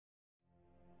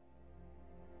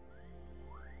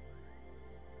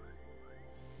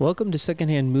Welcome to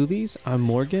Secondhand Movies. I'm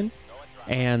Morgan,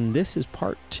 and this is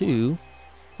part 2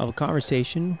 of a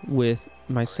conversation with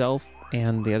myself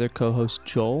and the other co-host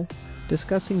Joel,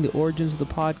 discussing the origins of the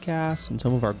podcast and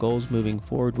some of our goals moving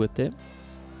forward with it.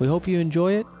 We hope you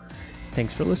enjoy it.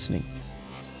 Thanks for listening.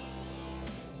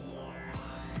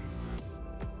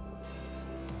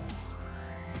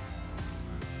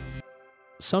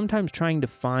 Sometimes trying to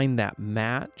find that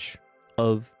match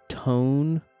of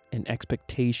tone and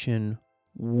expectation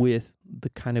with the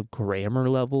kind of grammar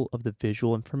level of the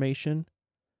visual information,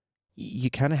 you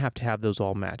kind of have to have those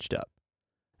all matched up.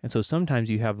 And so sometimes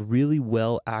you have really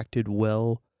well acted,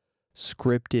 well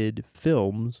scripted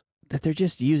films that they're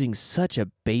just using such a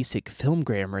basic film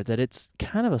grammar that it's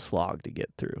kind of a slog to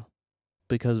get through,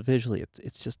 because visually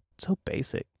it's just so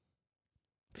basic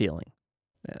feeling.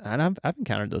 And I've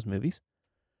encountered those movies.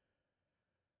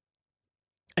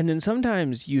 And then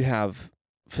sometimes you have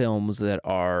films that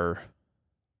are,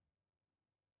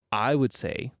 I would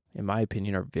say, in my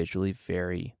opinion, are visually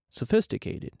very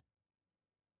sophisticated.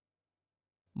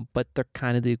 But they're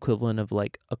kind of the equivalent of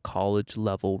like a college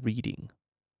level reading.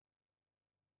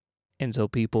 And so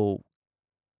people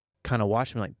kind of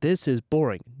watch them like, this is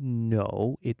boring.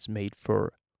 No, it's made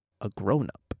for a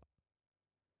grown-up.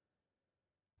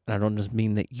 And I don't just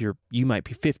mean that you might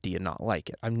be 50 and not like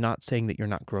it. I'm not saying that you're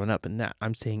not grown up in that.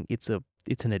 I'm saying it's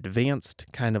an advanced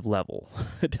kind of level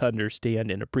to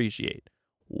understand and appreciate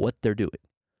what they're doing.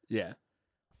 Yeah.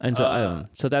 And so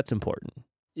so that's important.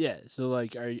 Yeah. So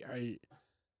like,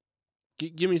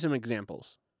 give me some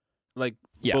examples, like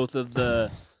both of the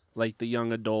like the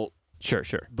young adult Sure.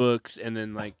 books, and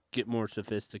then like get more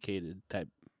sophisticated type.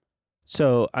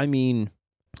 So I mean,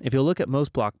 if you look at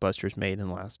most blockbusters made in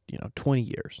the last 20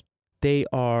 years, they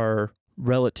are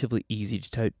relatively easy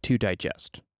to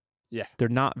digest. Yeah. They're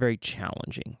not very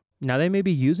challenging. Now, they may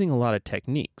be using a lot of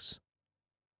techniques.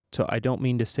 So I don't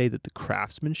mean to say that the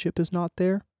craftsmanship is not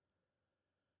there,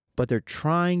 but they're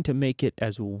trying to make it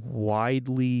as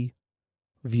widely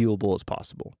viewable as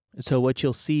possible. And so what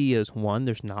you'll see is, one,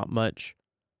 there's not much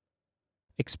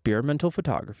experimental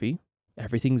photography.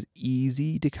 Everything's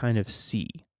easy to kind of see.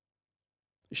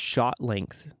 Shot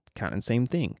length, kind of the same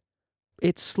thing.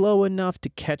 It's slow enough to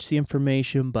catch the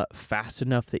information, but fast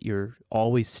enough that you're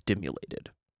always stimulated.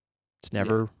 It's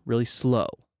never really slow.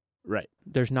 Right.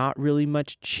 There's not really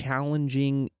much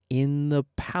challenging in the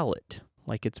palette.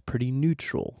 Like, it's pretty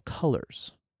neutral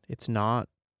colors. It's not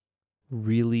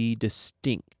really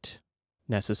distinct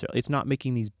necessarily. It's not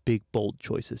making these big, bold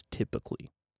choices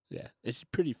typically. Yeah. It's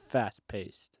pretty fast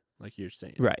paced, like you're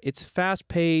saying. Right. It's fast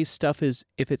paced. Stuff is,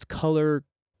 if it's color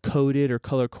coded or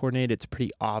color coordinated, it's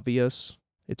pretty obvious.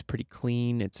 It's pretty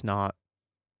clean. It's not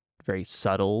very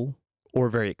subtle or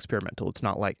very experimental. It's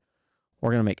not like, we're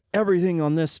going to make everything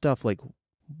on this stuff like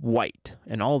white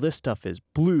and all this stuff is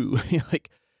blue.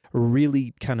 Like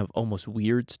really kind of almost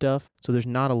weird stuff. So there's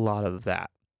not a lot of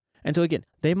that. And so again,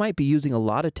 they might be using a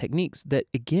lot of techniques that,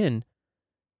 again,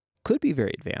 could be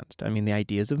very advanced. I mean, the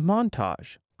ideas of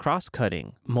montage,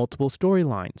 cross-cutting, multiple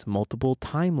storylines, multiple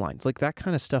timelines, like that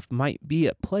kind of stuff might be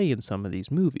at play in some of these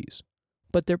movies.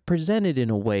 But they're presented in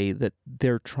a way that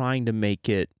they're trying to make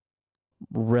it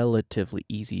relatively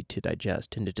easy to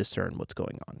digest and to discern what's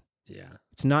going on. Yeah.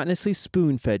 It's not necessarily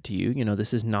spoon-fed to you.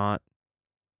 This is not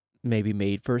maybe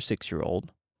made for a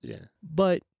 6-year-old. Yeah.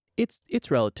 But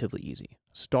it's relatively easy.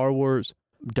 Star Wars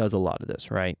does a lot of this,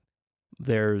 right?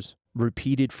 There's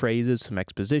repeated phrases, some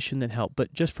exposition that help,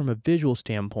 but just from a visual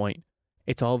standpoint,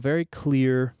 it's all very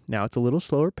clear. Now it's a little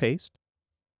slower paced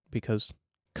because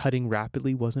cutting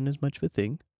rapidly wasn't as much of a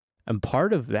thing. And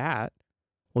part of that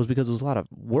was because it was a lot of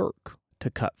work to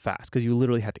cut fast, because you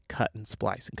literally had to cut and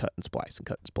splice and cut and splice and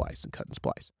cut and splice and cut and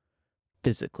splice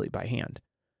physically by hand.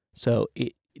 So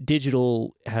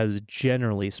digital has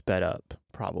generally sped up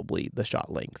probably the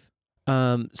shot length.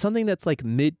 Something that's like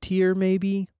mid-tier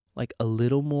maybe, like a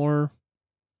little more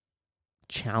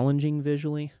challenging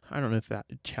visually. I don't know if that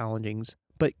challenging's,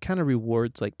 but kind of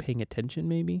rewards like paying attention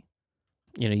maybe.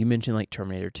 You mentioned like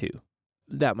Terminator 2.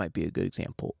 That might be a good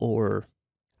example. Or,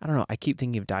 I don't know, I keep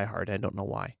thinking of Die Hard. I don't know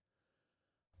why.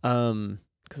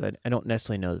 Because I don't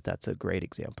necessarily know that that's a great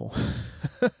example.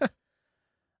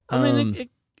 I mean,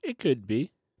 it could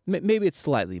be. Maybe it's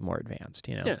slightly more advanced,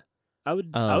 Yeah. I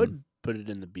would put it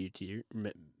in the B tier,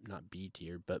 not B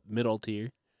tier, but middle tier.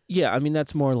 Yeah, I mean,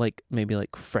 that's more like maybe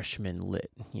like freshman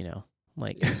lit,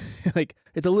 like like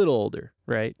it's a little older,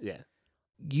 right? Yeah.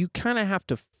 You kind of have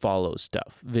to follow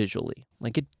stuff visually.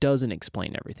 Like, it doesn't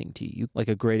explain everything to you. Like,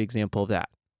 a great example of that,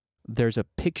 there's a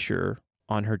picture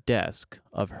on her desk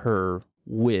of her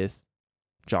with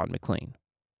John McClane,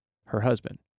 her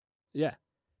husband. Yeah.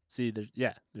 See,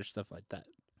 there's stuff like that.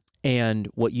 And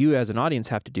what you as an audience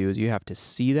have to do is you have to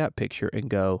see that picture and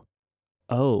go,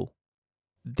 oh,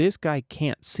 this guy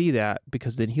can't see that,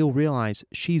 because then he'll realize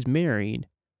she's married.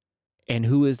 And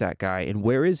who is that guy? And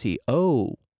where is he?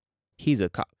 Oh, he's a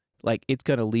cop. Like, it's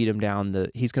going to lead him down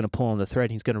he's going to pull on the thread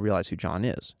and he's going to realize who John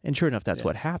is. And sure enough, that's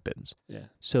what happens. Yeah.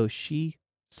 So she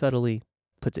subtly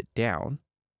puts it down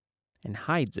and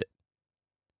hides it.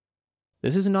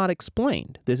 This is not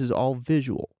explained. This is all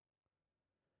visual.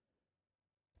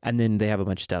 And then they have a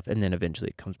bunch of stuff, and then eventually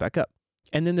it comes back up.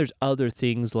 And then there's other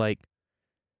things like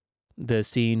the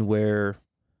scene where,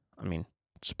 I mean,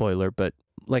 spoiler, but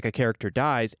like a character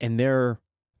dies, and they're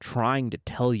trying to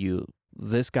tell you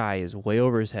this guy is way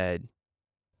over his head.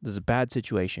 This is a bad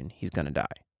situation. He's going to die.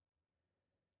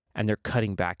 And they're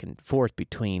cutting back and forth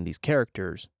between these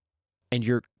characters, and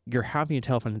you're having to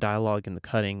tell from the dialogue and the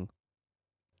cutting,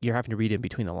 you're having to read in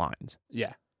between the lines.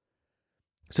 Yeah.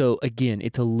 So again,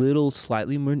 it's a little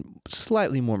slightly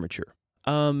more mature.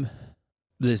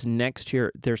 This next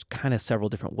year, there's kind of several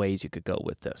different ways you could go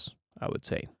with this, I would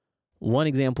say. One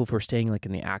example for staying like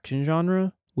in the action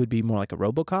genre would be more like a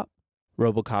RoboCop.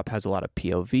 RoboCop has a lot of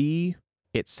POV.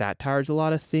 It satires a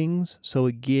lot of things. So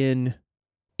again,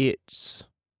 it's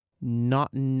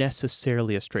not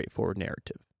necessarily a straightforward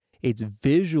narrative. It's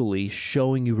visually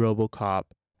showing you RoboCop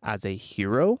as a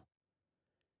hero,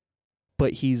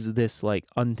 but he's this like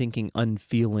unthinking,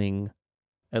 unfeeling,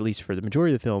 at least for the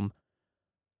majority of the film,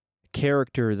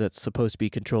 character that's supposed to be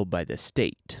controlled by the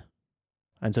state.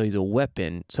 And so he's a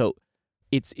weapon. So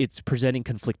it's presenting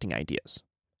conflicting ideas.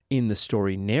 In the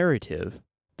story narrative,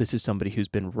 this is somebody who's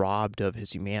been robbed of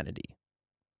his humanity.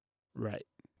 Right.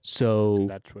 So And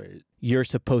that's where you're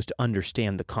supposed to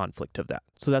understand the conflict of that.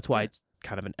 So that's why it's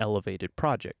kind of an elevated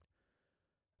project.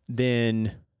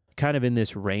 Then kind of in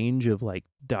this range of like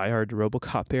Die Hard to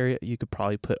RoboCop area, you could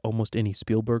probably put almost any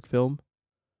Spielberg film,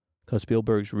 because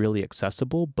Spielberg's really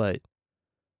accessible, but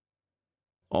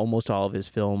almost all of his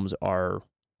films are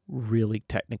really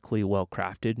technically well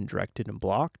crafted and directed and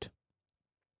blocked.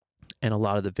 And a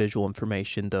lot of the visual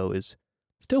information, though, is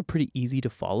still pretty easy to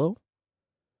follow.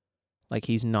 Like,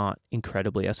 he's not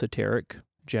incredibly esoteric,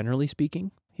 generally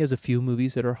speaking. He has a few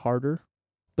movies that are harder,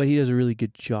 but he does a really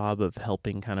good job of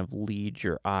helping kind of lead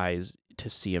your eyes to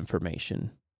see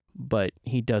information. But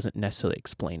he doesn't necessarily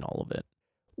explain all of it.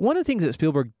 One of the things that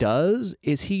Spielberg does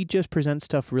is he just presents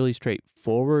stuff really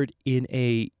straightforward in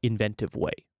a inventive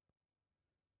way.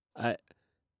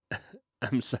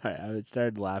 I'm sorry, I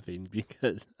started laughing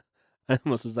because I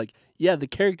almost was like, yeah, the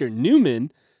character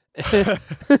Newman.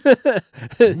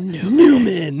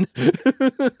 Newman.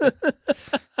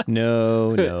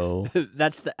 No.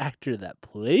 That's the actor that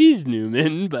plays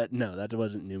Newman, but no, that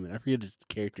wasn't Newman. I forget his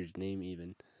character's name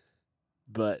even.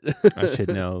 But I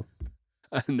should know.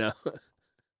 I know.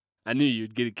 I knew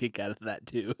you'd get a kick out of that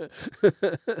too.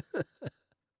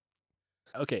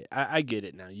 Okay, I get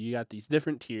it now. You got these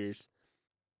different tiers.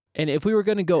 And if we were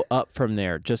going to go up from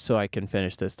there, just so I can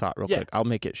finish this thought real quick, I'll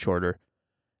make it shorter.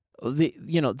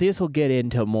 This will get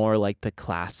into more like the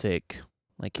classic,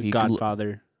 like The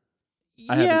Godfather.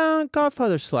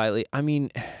 Godfather slightly. I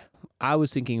mean, I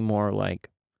was thinking more like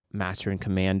Master and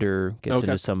Commander gets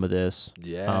into some of this.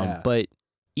 Yeah. But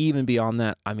even beyond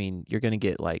that, I mean, you're going to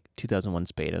get like 2001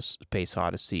 Space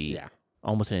Odyssey. Yeah.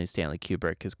 Almost any Stanley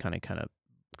Kubrick is kind of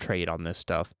trade on this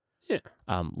stuff. Yeah.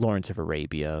 Lawrence of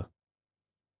Arabia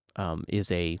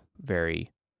is a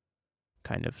very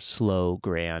kind of slow,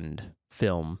 grand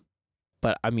film.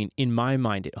 But I mean, in my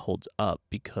mind, it holds up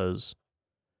because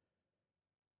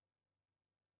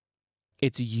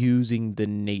it's using the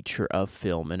nature of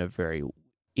film in a very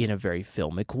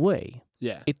filmic way.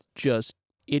 Yeah.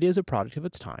 It is a product of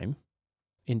its time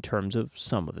in terms of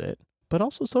some of it, but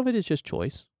also some of it is just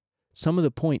choice. Some of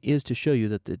the point is to show you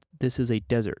that this is a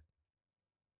desert,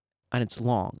 and it's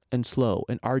long and slow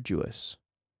and arduous.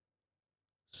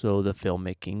 So the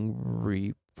filmmaking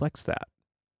reflects that.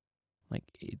 Like,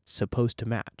 it's supposed to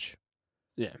match.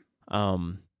 Yeah.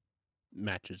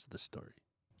 Matches the story.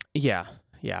 Yeah.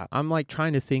 I'm like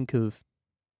trying to think of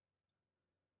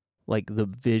like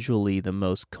visually the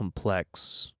most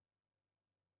complex,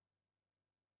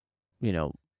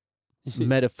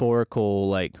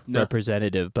 metaphorical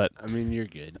representative, but I mean, you're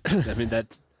good. I mean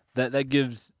that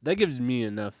gives me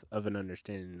enough of an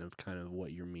understanding of kind of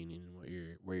what you're meaning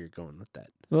and where you're going with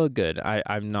that. Well, good.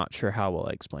 I'm not sure how well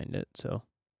I explained it, so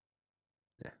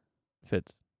yeah, if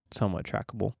it's somewhat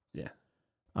trackable. Yeah.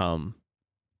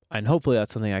 And hopefully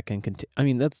that's something I can continue. I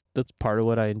mean, that's part of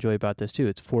what I enjoy about this too.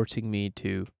 It's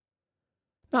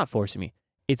not forcing me.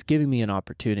 It's giving me an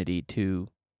opportunity to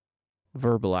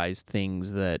verbalize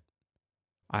things that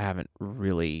I haven't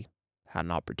really had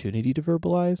an opportunity to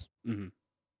verbalize Mm-hmm.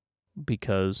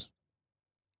 because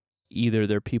either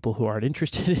they're people who aren't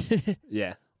interested in it,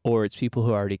 Yeah. or it's people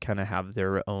who already kind of have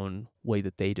their own way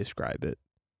that they describe it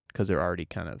because they're already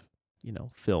kind of,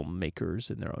 filmmakers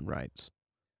in their own rights,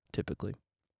 typically.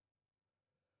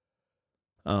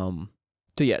 So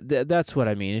yeah, that's what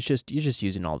I mean. It's just you're just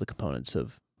using all the components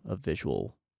of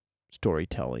visual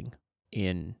storytelling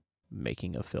in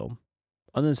making a film.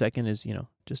 And then the second is,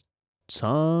 just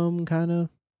some kind of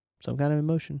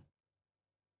emotion.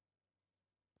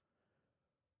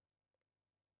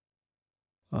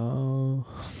 Oh.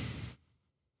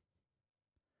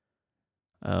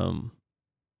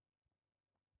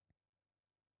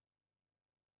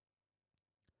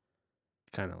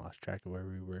 Kind of lost track of where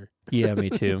we were. Yeah, me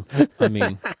too. I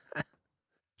mean,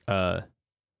 yeah,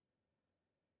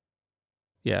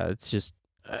 it's just,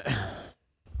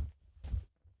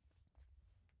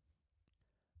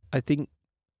 I think,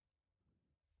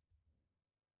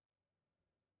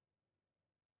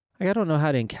 I don't know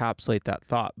how to encapsulate that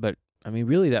thought, but I mean,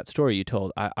 really that story you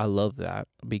told, I love that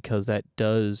because that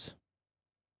does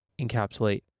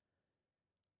encapsulate.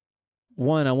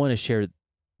 One, I want to share,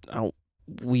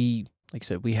 like I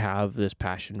said, we have this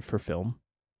passion for film.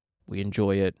 We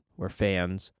enjoy it. We're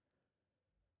fans.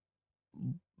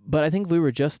 But I think if we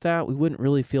were just that, we wouldn't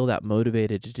really feel that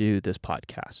motivated to do this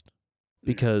podcast.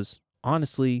 Because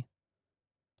honestly,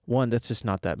 one, that's just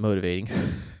not that motivating.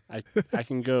 I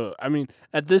can go. I mean,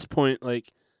 at this point,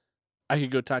 like, I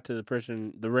could go talk to the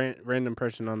person, the random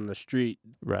person on the street,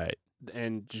 Right.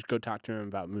 and just go talk to him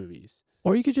about movies.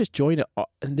 Or you could just join it.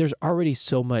 And there's already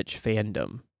so much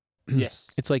fandom. Yes.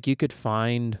 It's like you could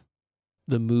find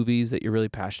the movies that you're really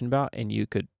passionate about, and you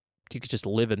could just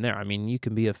live in there. I mean, you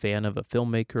can be a fan of a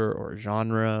filmmaker or a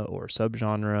genre or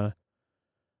subgenre,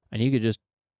 and you could just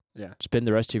spend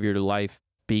the rest of your life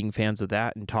being fans of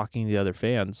that and talking to the other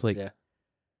fans. Like,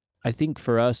 I think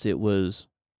for us, it was,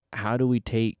 how do we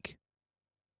take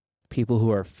people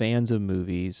who are fans of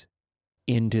movies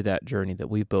into that journey that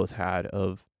we both had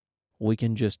of, we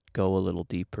can just go a little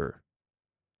deeper.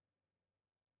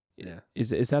 Yeah.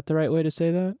 Is that the right way to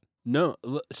say that? No.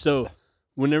 So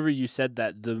whenever you said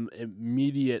that, the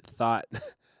immediate thought,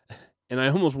 and I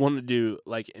almost want to do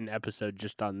like an episode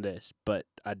just on this, but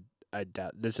I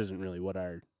doubt this isn't really what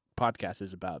our podcast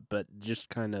is about, but just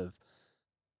kind of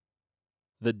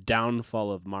the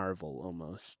downfall of Marvel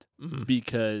almost. Mm-hmm.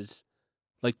 Because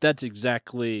like that's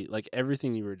exactly like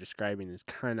everything you were describing is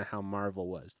kind of how Marvel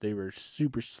was. They were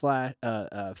super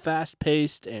fast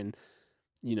paced and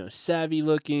savvy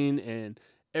looking, and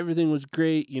everything was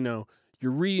great. You're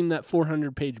reading that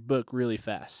 400-page book really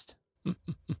fast.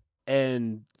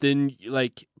 And then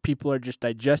like people are just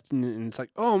digesting it, and it's like,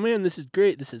 oh man, this is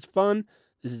great, this is fun,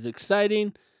 this is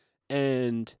exciting.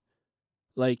 And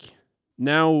like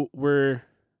now we're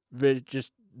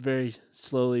very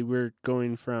slowly we're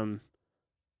going from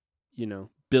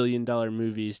billion-dollar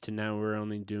movies to now we're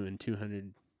only doing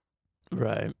 200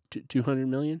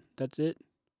 million. That's it.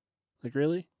 Like,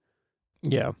 really?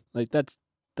 Yeah. Like that's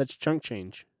chunk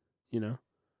change,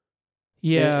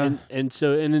 Yeah. And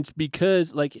so it's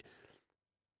because like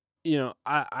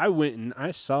I went and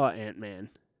I saw Ant-Man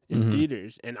in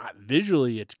theaters, and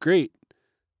visually it's great.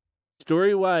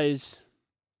 Story-wise,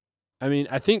 I mean,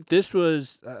 I think this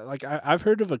was like I've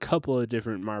heard of a couple of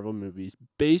different Marvel movies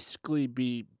basically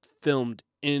be filmed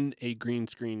in a green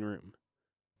screen room.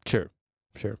 Sure.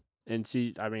 And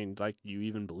see, I mean, like, you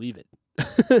even believe it.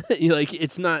 Like,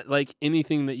 it's not like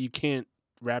anything that you can't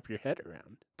wrap your head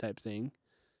around type thing.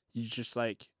 You're just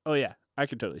like, oh yeah, I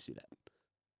could totally see that.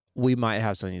 We might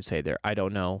have something to say there. I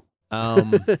don't know.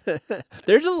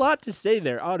 There's a lot to say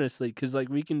there, honestly, because like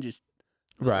we can just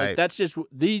like, that's just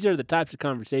these are the types of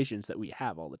conversations that we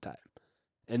have all the time,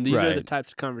 and these are the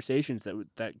types of conversations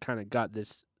that kind of got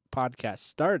this podcast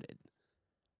started.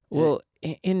 Well,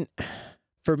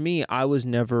 for me, I was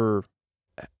never.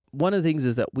 One of the things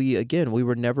is that we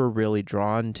were never really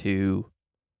drawn to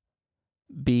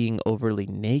being overly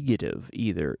negative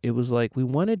either. It was like we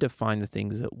wanted to find the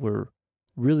things that were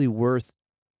really worth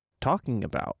talking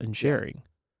about and sharing. Yeah.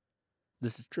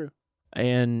 This is true.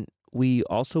 And we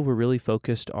also were really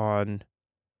focused on,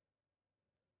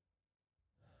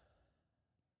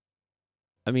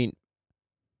 I mean,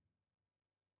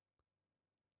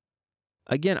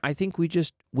 again, I think we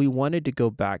wanted to go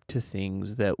back to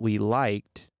things that we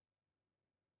liked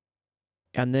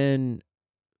and then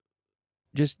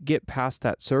just get past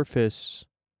that surface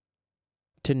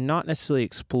to not necessarily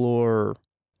explore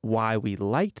why we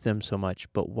liked them so much,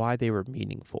 but why they were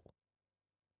meaningful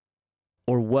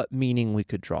or what meaning we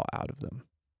could draw out of them.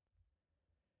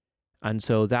 And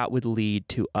so that would lead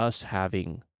to us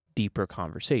having deeper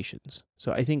conversations.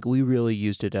 So I think we really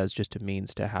used it as just a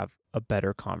means to have a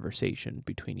better conversation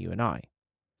between you and I.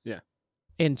 Yeah.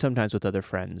 And sometimes with other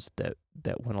friends that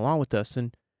went along with us.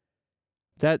 And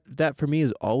that for me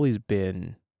has always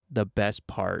been the best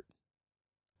part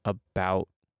about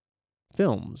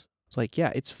films. It's like,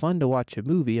 yeah, it's fun to watch a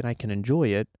movie and I can enjoy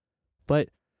it, but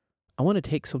I want to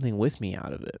take something with me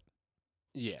out of it.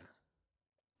 Yeah.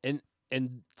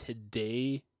 And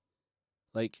today,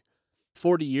 like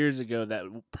 40 years ago, that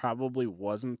probably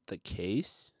wasn't the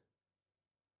case.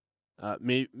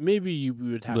 Maybe you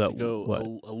would have to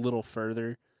go a little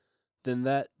further than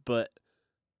that, but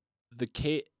the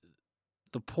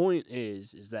point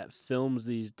is that films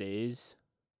these days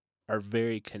are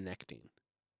very connecting.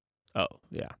 Oh,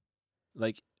 yeah.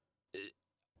 Like,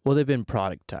 well, they've been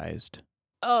productized.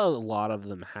 A lot of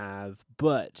them have,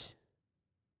 but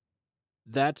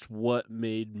that's what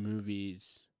made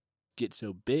movies get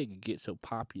so big, get so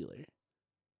popular,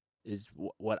 is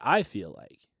what I feel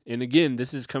like. And again,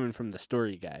 this is coming from the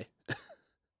story guy.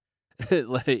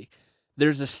 Like,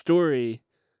 there's a story,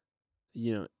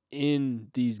 in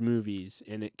these movies,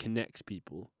 and it connects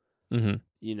people. Mm-hmm.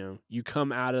 You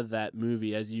come out of that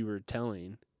movie, as you were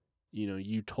telling,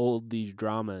 you told these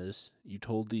dramas, you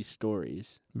told these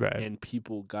stories, right, and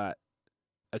people got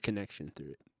a connection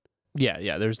through it.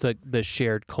 Yeah. There's the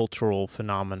shared cultural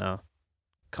phenomena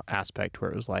aspect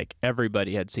where it was like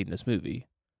everybody had seen this movie.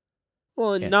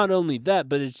 Well, and not only that,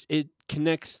 but it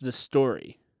connects the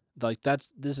story. Like,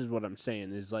 this is what I'm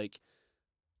saying, is like,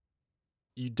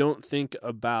 you don't think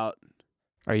about.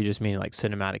 Are you just meaning like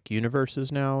cinematic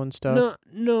universes now and stuff?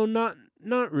 No,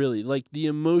 not really. Like, the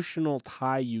emotional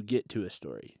tie you get to a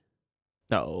story.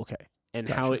 Oh, okay. And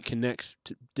Gotcha. how it connects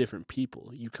to different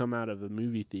people. You come out of a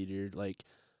movie theater, like,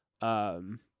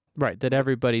 right, that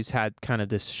everybody's had kind of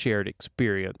this shared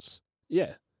experience.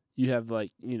 Yeah. You have,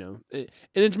 like, and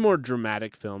it's more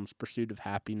dramatic films. Pursuit of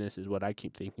Happiness is what I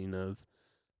keep thinking of.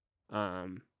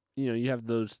 You have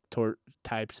those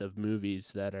types of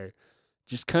movies that are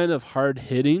just kind of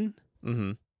hard-hitting,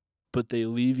 mm-hmm. but they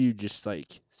leave you just,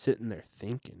 like, sitting there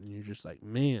thinking, and you're just like,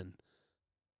 man.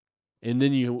 And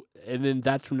then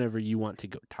that's whenever you want to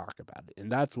go talk about it,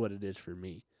 and that's what it is for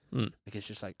me. Like, it's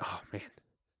just like, oh, man,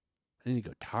 I need to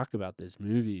go talk about this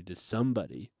movie to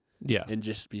somebody. Yeah. And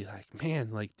just be like,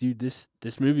 man, like, dude, this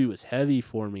movie was heavy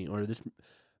for me. Or this,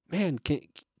 man, can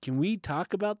we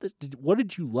talk about this? What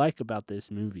did you like about this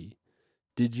movie?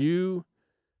 Did you,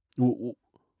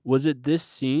 was it this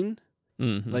scene?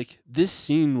 Mm-hmm. Like, this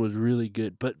scene was really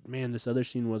good, but man, this other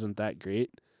scene wasn't that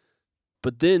great.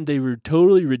 But then they were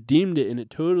totally redeemed it, and it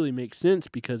totally makes sense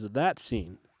because of that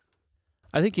scene.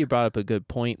 I think you brought up a good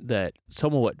point that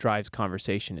some of what drives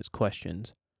conversation is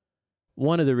questions.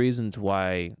 One of the reasons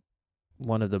why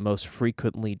one of the most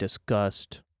frequently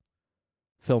discussed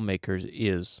filmmakers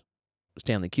is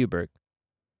Stanley Kubrick.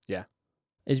 Yeah.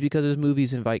 Is because his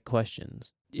movies invite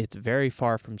questions. It's very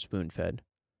far from spoon-fed.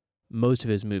 Most of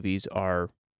his movies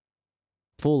are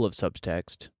full of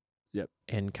subtext. Yep.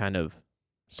 And kind of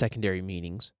secondary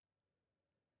meanings.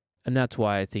 And that's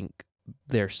why I think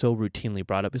they're so routinely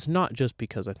brought up. It's not just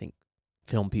because I think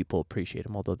film people appreciate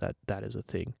them, although that is a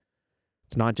thing.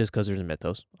 It's not just because there's a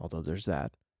mythos, although there's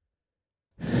that.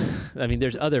 I mean,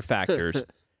 there's other factors,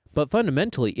 but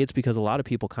fundamentally, it's because a lot of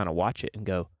people kind of watch it and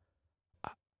go,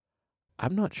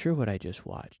 I'm not sure what I just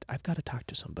watched. I've got to talk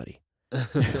to somebody.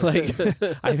 Like,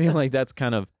 I feel like that's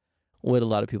kind of what a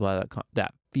lot of people have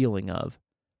that feeling of.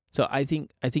 So I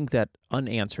think that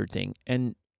unanswered thing,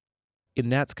 and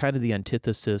that's kind of the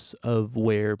antithesis of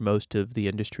where most of the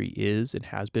industry is and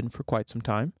has been for quite some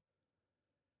time.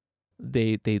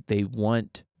 They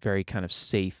want very kind of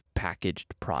safe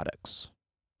packaged products.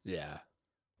 Yeah.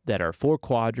 That are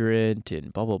 4-quadrant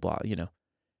and blah, blah, blah,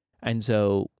 And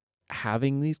so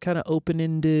having these kind of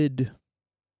open-ended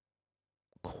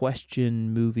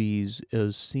question movies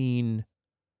is seen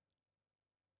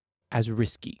as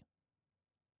risky.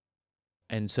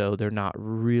 And so they're not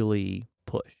really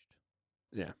pushed.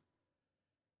 Yeah.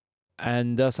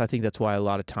 And thus, I think that's why a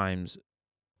lot of times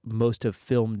most of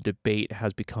film debate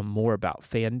has become more about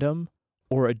fandom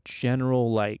or a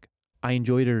general, like, I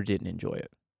enjoyed it or didn't enjoy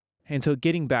it. And so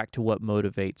getting back to what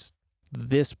motivates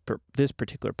this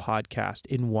particular podcast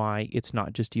and why it's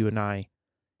not just you and I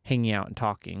hanging out and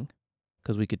talking,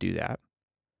 because we could do that.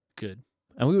 Good.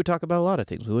 And we would talk about a lot of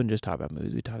things. We wouldn't just talk about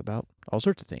movies. We'd talk about all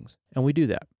sorts of things. And we do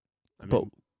that. But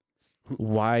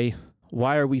why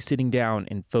are we sitting down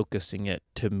and focusing it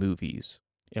to movies?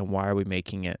 And why are we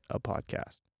making it a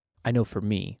podcast? I know for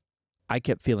me, I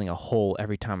kept feeling a hole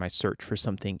every time I searched for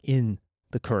something in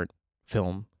the current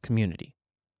film community.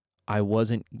 I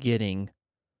wasn't getting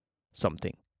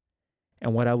something.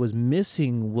 And what I was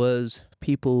missing was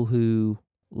people who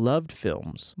loved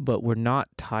films, but were not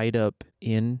tied up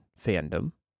in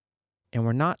fandom and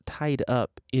were not tied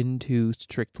up into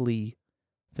strictly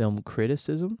film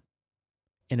criticism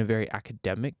in a very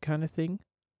academic kind of thing.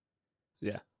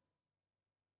 Yeah.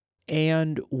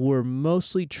 And were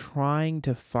mostly trying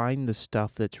to find the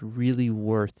stuff that's really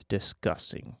worth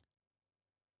discussing.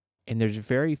 And there's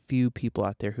very few people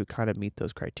out there who kind of meet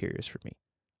those criteria for me.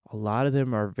 A lot of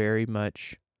them are very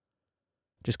much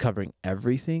just covering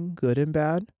everything, good and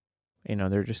bad. You know,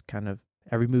 they're just kind of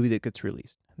every movie that gets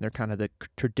released. They're kind of the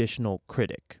traditional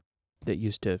critic that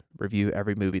used to review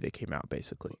every movie that came out,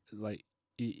 basically. Like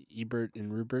Ebert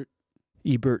and Rupert?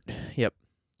 Ebert, yep.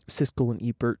 Siskel and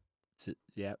Ebert.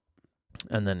 Yep.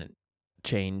 And then it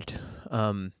changed.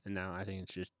 And now I think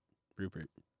it's just Rupert.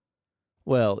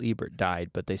 Well, Ebert died,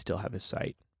 but they still have his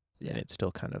site. Yeah. And it's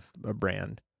still kind of a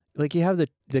brand. Like you have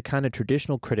the kind of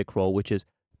traditional critic role, which is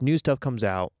new stuff comes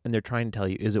out and they're trying to tell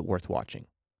you, is it worth watching?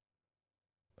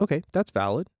 Okay, that's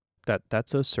valid.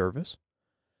 That's a service.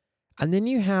 And then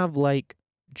you have like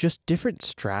just different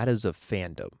stratas of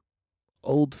fandom.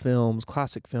 Old films,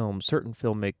 classic films, certain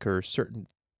filmmakers,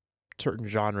 certain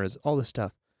genres, all this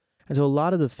stuff. And so a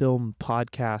lot of the film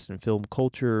podcast and film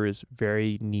culture is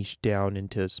very niched down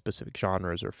into specific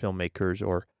genres or filmmakers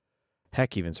or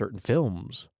heck, even certain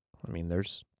films. I mean,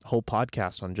 there's whole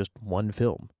podcasts on just one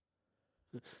film.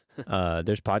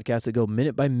 There's podcasts that go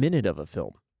minute by minute of a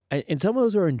film. And some of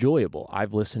those are enjoyable.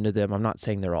 I've listened to them. I'm not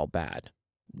saying they're all bad.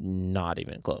 Not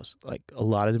even close. Like, a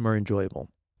lot of them are enjoyable.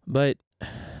 But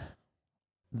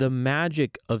the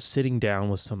magic of sitting down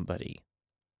with somebody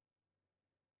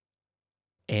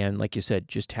and, like you said,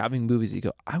 just having movies that you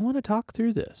go, I want to talk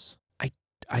through this.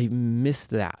 I miss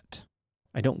that.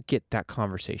 I don't get that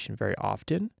conversation very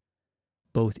often,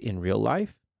 both in real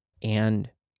life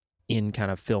and in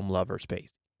kind of film lover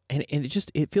space. And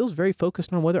it feels very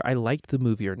focused on whether I liked the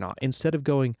movie or not, instead of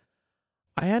going,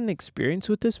 I had an experience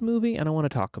with this movie and I want to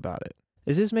talk about it.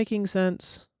 Is this making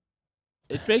sense?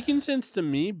 It's making sense to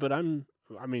me, but I'm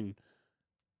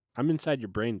inside your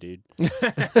brain, dude.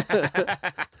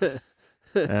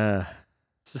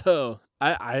 So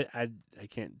I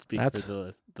can't speak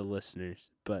for the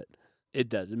listeners, but it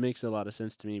does. It makes a lot of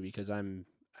sense to me because I'm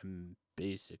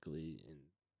basically in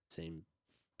the same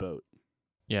boat.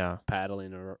 Yeah.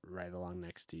 Paddling right along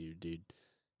next to you, dude.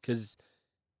 Because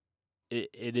it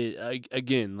is,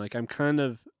 again, like I'm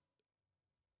traveling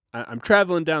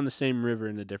down the same river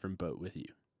in a different boat with you.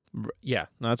 Yeah,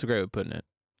 no, that's a great way of putting it.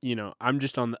 You know, I'm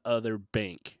just on the other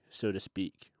bank, so to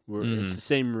speak. It's the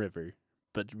same river,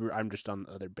 but I'm just on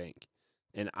the other bank.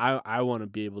 And I want to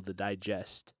be able to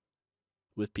digest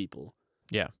with people.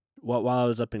 Yeah. While I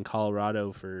was up in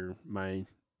Colorado for my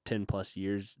 10 plus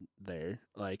years there,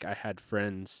 like I had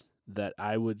friends that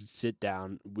I would sit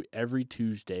down every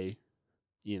Tuesday.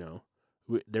 You know,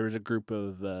 there was a group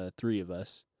of 3 of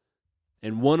us,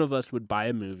 and one of us would buy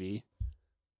a movie,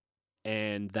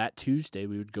 and that Tuesday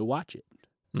we would go watch it.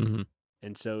 Mm-hmm.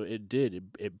 And so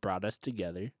it brought us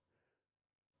together.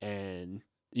 And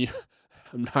you know,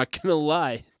 I'm not gonna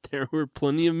lie, there were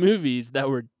plenty of movies that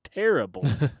were terrible,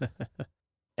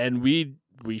 and we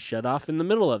shut off in the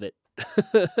middle of it.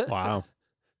 Wow.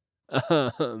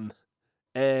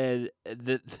 And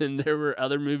then there were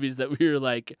other movies that we were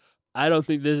like, I don't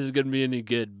think this is going to be any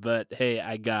good, but hey,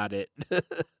 I got it.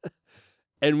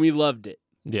 And we loved it.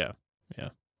 Yeah. Yeah.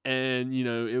 And, you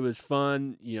know, it was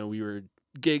fun. You know, we were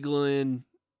giggling,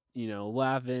 you know,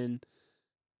 laughing.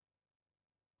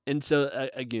 And so,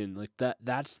 again, like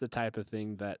that's the type of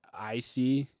thing that I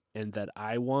see and that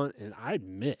I want and I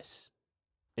miss.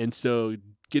 And so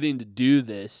getting to do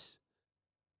this,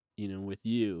 you know, with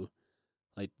you,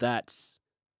 like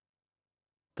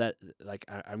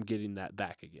I'm getting that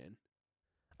back again.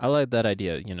 I like that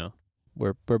idea, you know.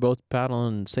 We're both paddling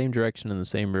in the same direction in the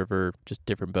same river, just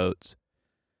different boats.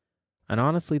 And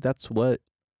honestly, that's what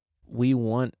we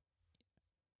want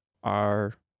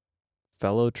our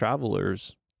fellow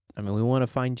travelers. I mean, we want to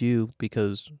find you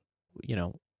because, you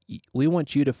know, we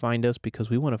want you to find us because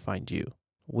we want to find you.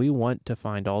 We want to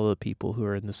find all the people who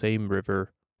are in the same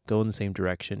river, go in the same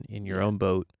direction in your own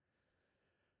boat.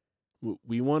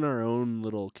 We want our own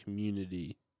little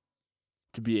community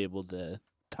to be able to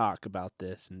talk about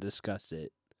this and discuss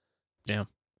it. Yeah.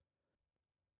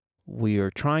 We are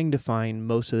trying to find,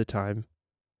 most of the time,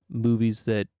 movies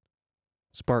that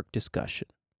spark discussion,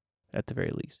 at the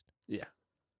very least. Yeah.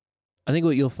 I think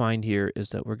what you'll find here is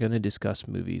that we're going to discuss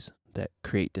movies that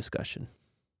create discussion.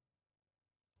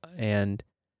 And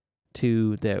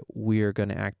Two, that we're going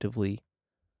to actively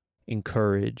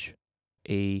encourage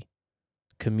a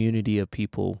community of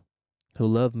people who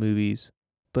love movies,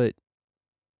 but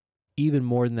even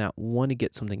more than that, want to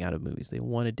get something out of movies. They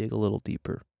want to dig a little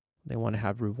deeper. They want to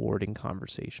have rewarding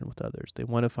conversation with others. They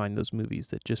want to find those movies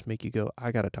that just make you go,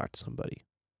 I got to talk to somebody.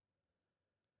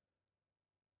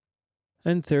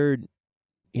 And third,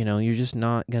 you're just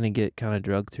not going to get kind of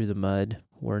drugged through the mud.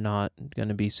 We're not going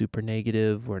to be super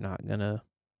negative. We're not going to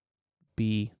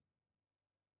be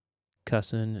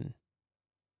cussing and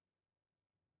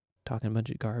talking a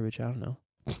bunch of garbage. I don't know.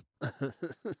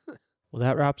 Well,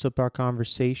 that wraps up our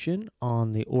conversation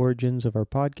on the origins of our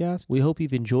podcast. We hope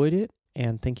you've enjoyed it,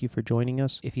 and thank you for joining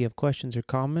us. If you have questions or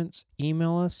comments,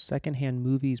 email us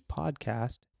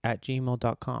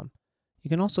secondhandmoviespodcast@gmail.com. You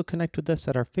can also connect with us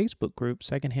at our Facebook group,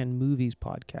 Secondhand Movies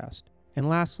Podcast. And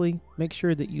lastly, make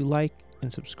sure that you like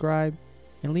and subscribe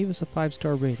and leave us a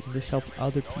 5-star rating. This helps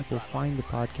other people find the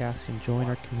podcast and join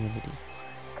our community.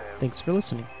 Thanks for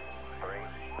listening.